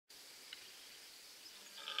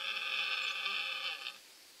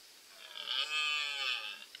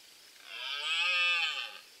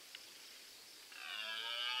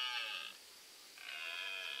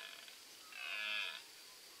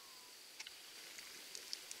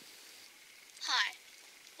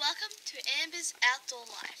is outdoor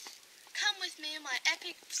life. Come with me on my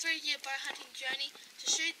epic 3-year bow hunting journey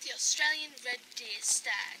to shoot the Australian red deer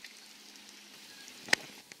stag.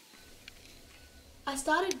 I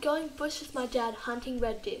started going bush with my dad hunting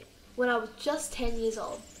red deer when I was just 10 years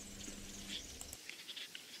old.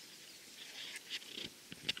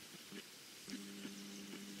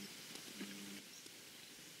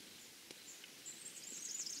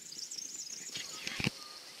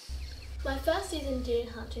 My first season deer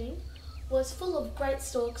hunting was full of great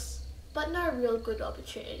stalks, but no real good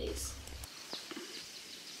opportunities.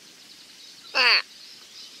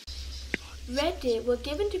 Red deer were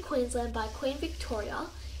given to Queensland by Queen Victoria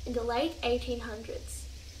in the late 1800s.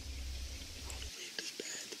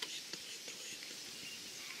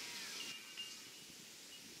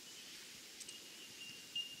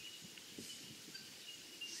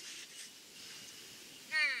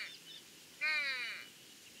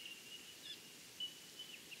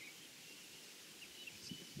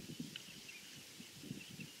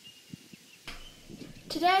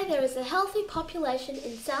 Today there is a healthy population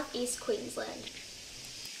in southeast Queensland.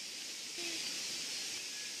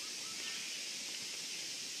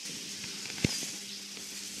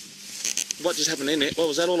 What just happened in there? What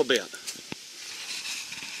was that all about?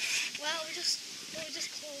 Well, we just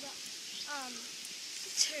called up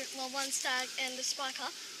one stag and the spiker.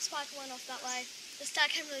 The spiker went off that way. The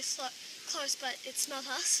stag came really close, but it smelled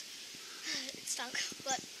us. It stunk,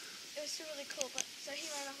 but it was still really cool. But so he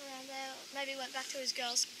ran up around there. Maybe went back to his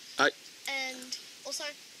girls. And also,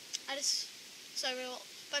 so we were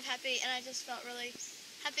both happy, and I just felt really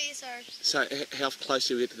happy. So how close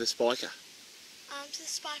do you get to the spiker? To the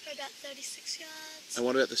spiker about 36 yards. And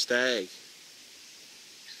what about the stag?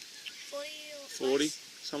 40 or 40, close.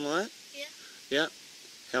 something like that? Yeah. Yeah.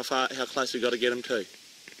 How close we got to get them to?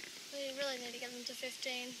 We really need to get them to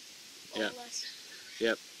 15 or less.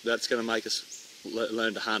 Yep. That's going to make us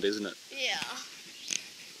learn to hunt, isn't it? Yeah.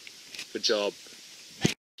 Good job.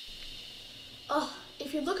 Oh,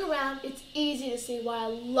 if you look around, it's easy to see why I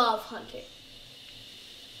love hunting.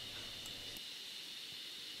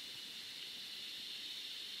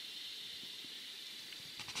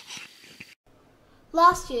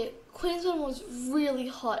 Last year, Queensland was really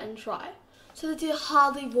hot and dry, so the deer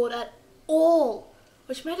hardly roared at all,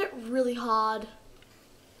 which made it really hard.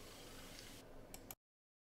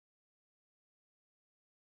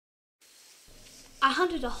 I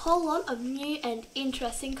hunted a whole lot of new and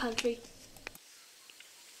interesting country.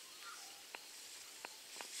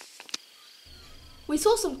 We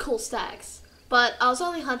saw some cool stags, but I was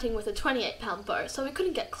only hunting with a 28-pound bow, so we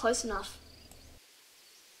couldn't get close enough.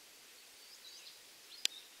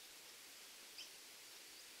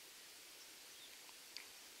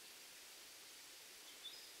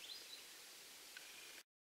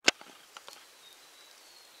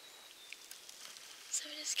 So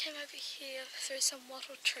we just came over here through some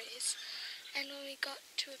wattle trees, and when we got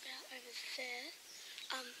to about over there,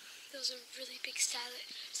 there was a really big stag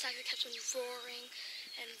that kept on roaring,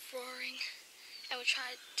 and we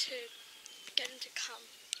tried to get him to come,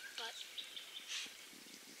 but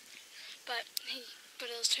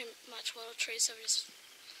it was too much wattle trees, so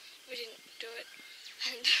we didn't do it,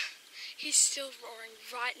 and he's still roaring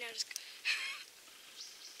right now. He's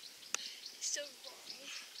still roaring.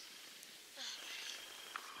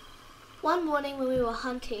 One morning when we were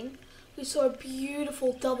hunting, we saw a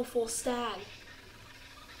beautiful double-fall stag.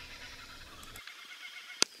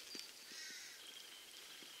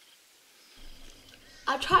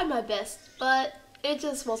 I tried my best, but it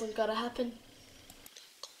just wasn't gonna happen.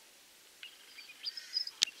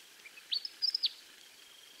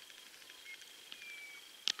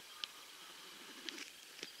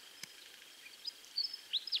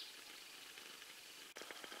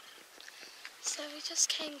 So we just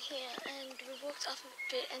came here and we walked up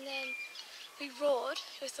a bit, and then we roared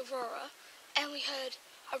with the roarer, and we heard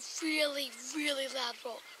a really, really loud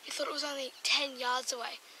roar. We thought it was only 10 yards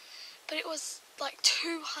away, but it was like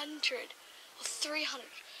 200 or 300.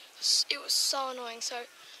 It was so annoying. So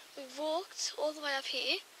we walked all the way up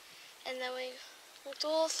here, and then we walked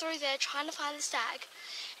all through there trying to find the stag,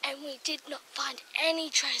 and we did not find any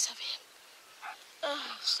trace of him.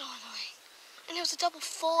 Oh, so annoying. And it was a double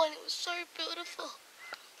fall, and it was so beautiful.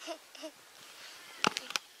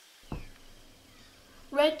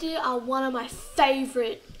 Red deer are one of my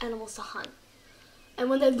favourite animals to hunt. And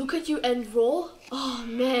when they look at you and roar, oh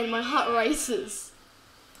man, my heart races.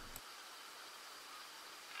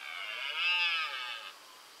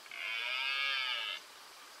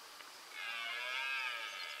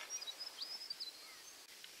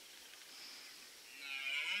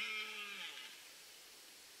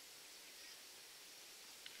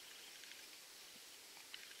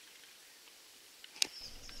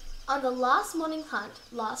 On the last morning hunt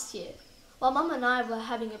last year, while Mum and I were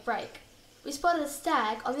having a break, we spotted a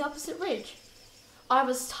stag on the opposite ridge. I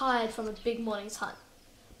was tired from a big morning's hunt,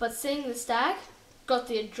 but seeing the stag got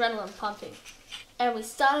the adrenaline pumping, and we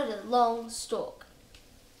started a long stalk.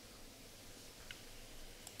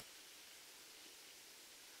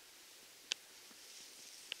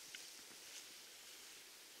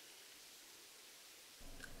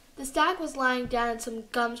 The stag was lying down in some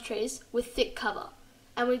gum trees with thick cover,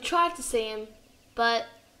 and we tried to see him, but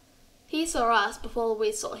he saw us before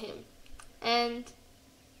we saw him. And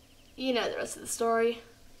you know the rest of the story.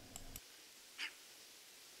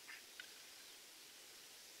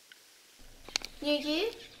 New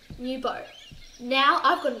year, new bow. Now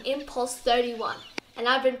I've got an Impulse 31, and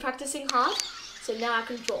I've been practicing hard, so now I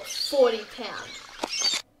can draw 40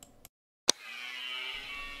 pounds.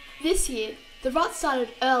 This year, the rut started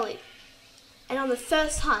early, and on the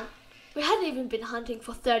first hunt, we hadn't even been hunting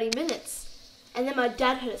for 30 minutes, and then my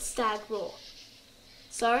dad heard a stag roar.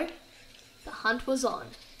 So, the hunt was on.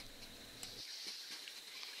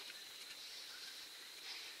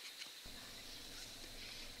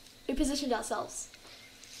 We positioned ourselves.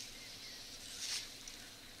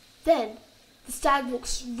 Then, the stag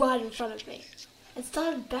walks right in front of me and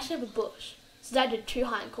started bashing up a bush, so Dad did 2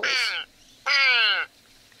 hind calls.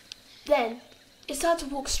 Then, it started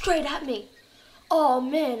to walk straight at me. Oh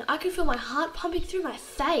man, I could feel my heart pumping through my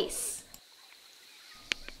face.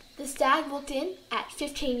 The stag walked in at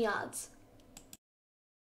 15 yards.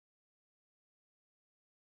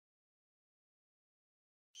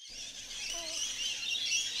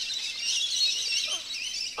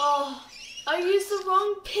 Oh, I used the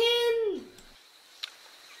wrong pin!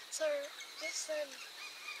 So, this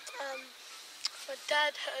my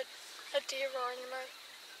dad heard a deer roaring and I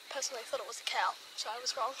personally thought it was a cow, so I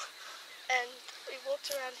was wrong. And we walked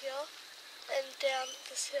around here and down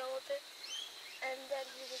this hill a bit, and then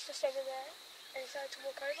he was just over there and he started to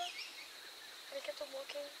walk over, and he kept on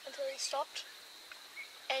walking until he stopped,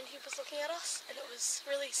 and he was looking at us, and it was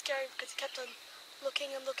really scary because he kept on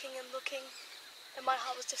looking and looking and looking, and my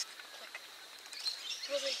heart was just like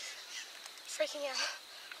really freaking out.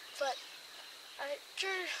 But I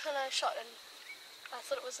drew and I shot, and I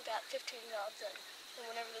thought it was about 15 yards in, and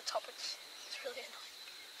whenever the top, it's really annoying.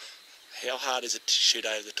 How hard is it to shoot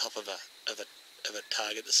over the top of a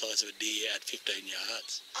target the size of a deer at 15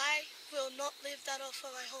 yards? I will not live that off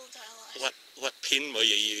for my whole entire life. What pin were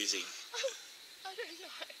you using? I don't know.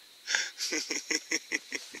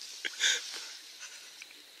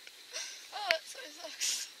 Oh, it so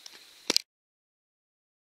sucks.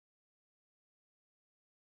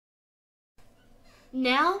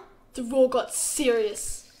 Now, the roar got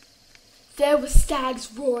serious. There were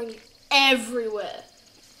stags roaring everywhere.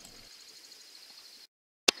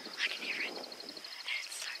 I can hear it, and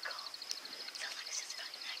it's so cool. It sounds like it's just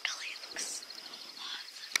about in that gully. It looks,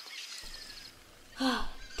 it's so cool.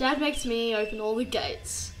 Dad makes me open all the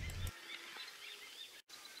gates.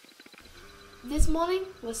 This morning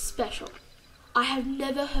was special. I have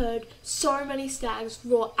never heard so many stags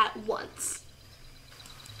roar at once.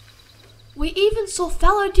 We even saw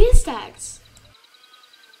fallow deer stags.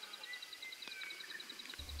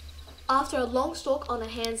 After a long stalk on our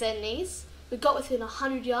hands and knees, we got within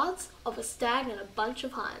 100 yards of a stag and a bunch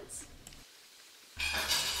of hinds.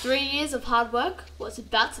 3 years of hard work was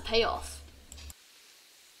about to pay off.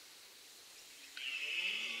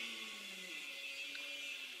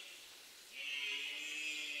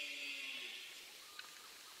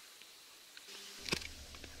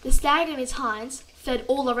 The stag and his hinds fed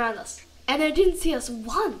all around us, and they didn't see us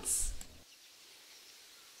once.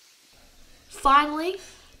 Finally,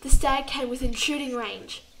 the stag came within shooting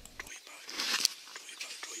range. Draw your bow.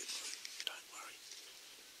 Don't worry.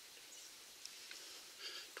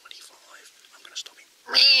 25. I'm going to stop him.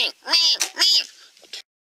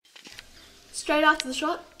 Straight after the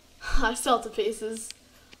shot, I fell to pieces.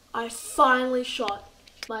 I finally shot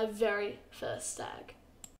my very first stag.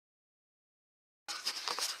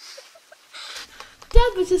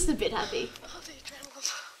 Dad was just a bit happy. Oh, the adrenaline.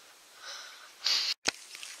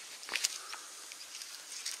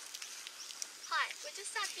 Hi, we're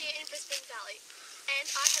just out here in Brisbane Valley, and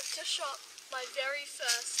I have just shot my very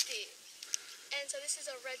first deer. And so this is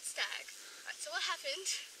a red stag. Right, so what happened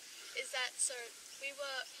is that, we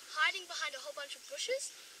were hiding behind a whole bunch of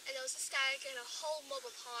bushes, and there was a stag and a whole mob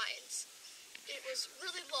of hinds. It was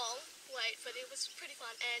really long wait, but it was pretty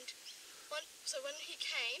fun. And when he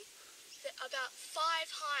came, about 5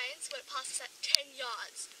 hinds went past us at 10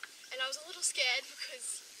 yards, and I was a little scared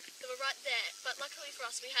because they were right there, but luckily for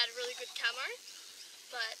us we had a really good camo,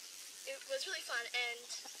 but it was really fun. And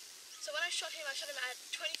So when I shot him at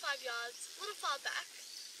 25 yards, a little far back,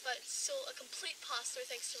 but still a complete pass-through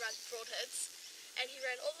thanks to Rad Broadheads. And he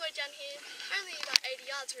ran all the way down here, only about 80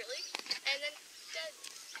 yards really, and then dead.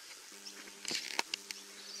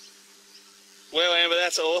 Well, Amber,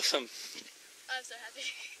 that's awesome. I'm so happy.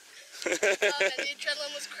 Man, the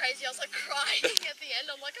adrenaline was crazy. I was like crying at the end.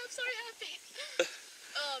 I'm like, I'm so happy.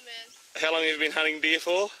 Oh man. How long have you been hunting deer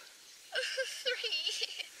for? 3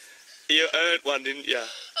 years. You earned one, didn't you?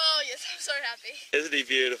 Oh yes, I'm so happy. Isn't he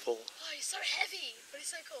beautiful? Oh, he's so heavy, but he's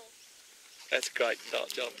so cool. That's a great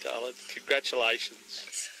job, darling. Congratulations.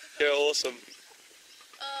 Thanks. You're awesome.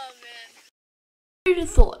 Oh man. Who'd have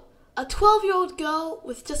thought a 12-year-old girl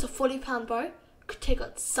with just a 40-pound bow could take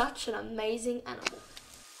on such an amazing animal?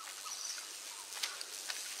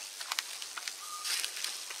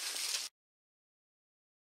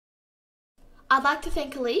 I'd like to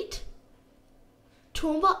thank Elite,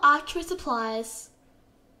 Toowoomba Archery Supplies,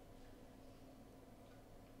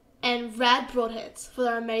 and Rad Broadheads for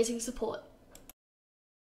their amazing support.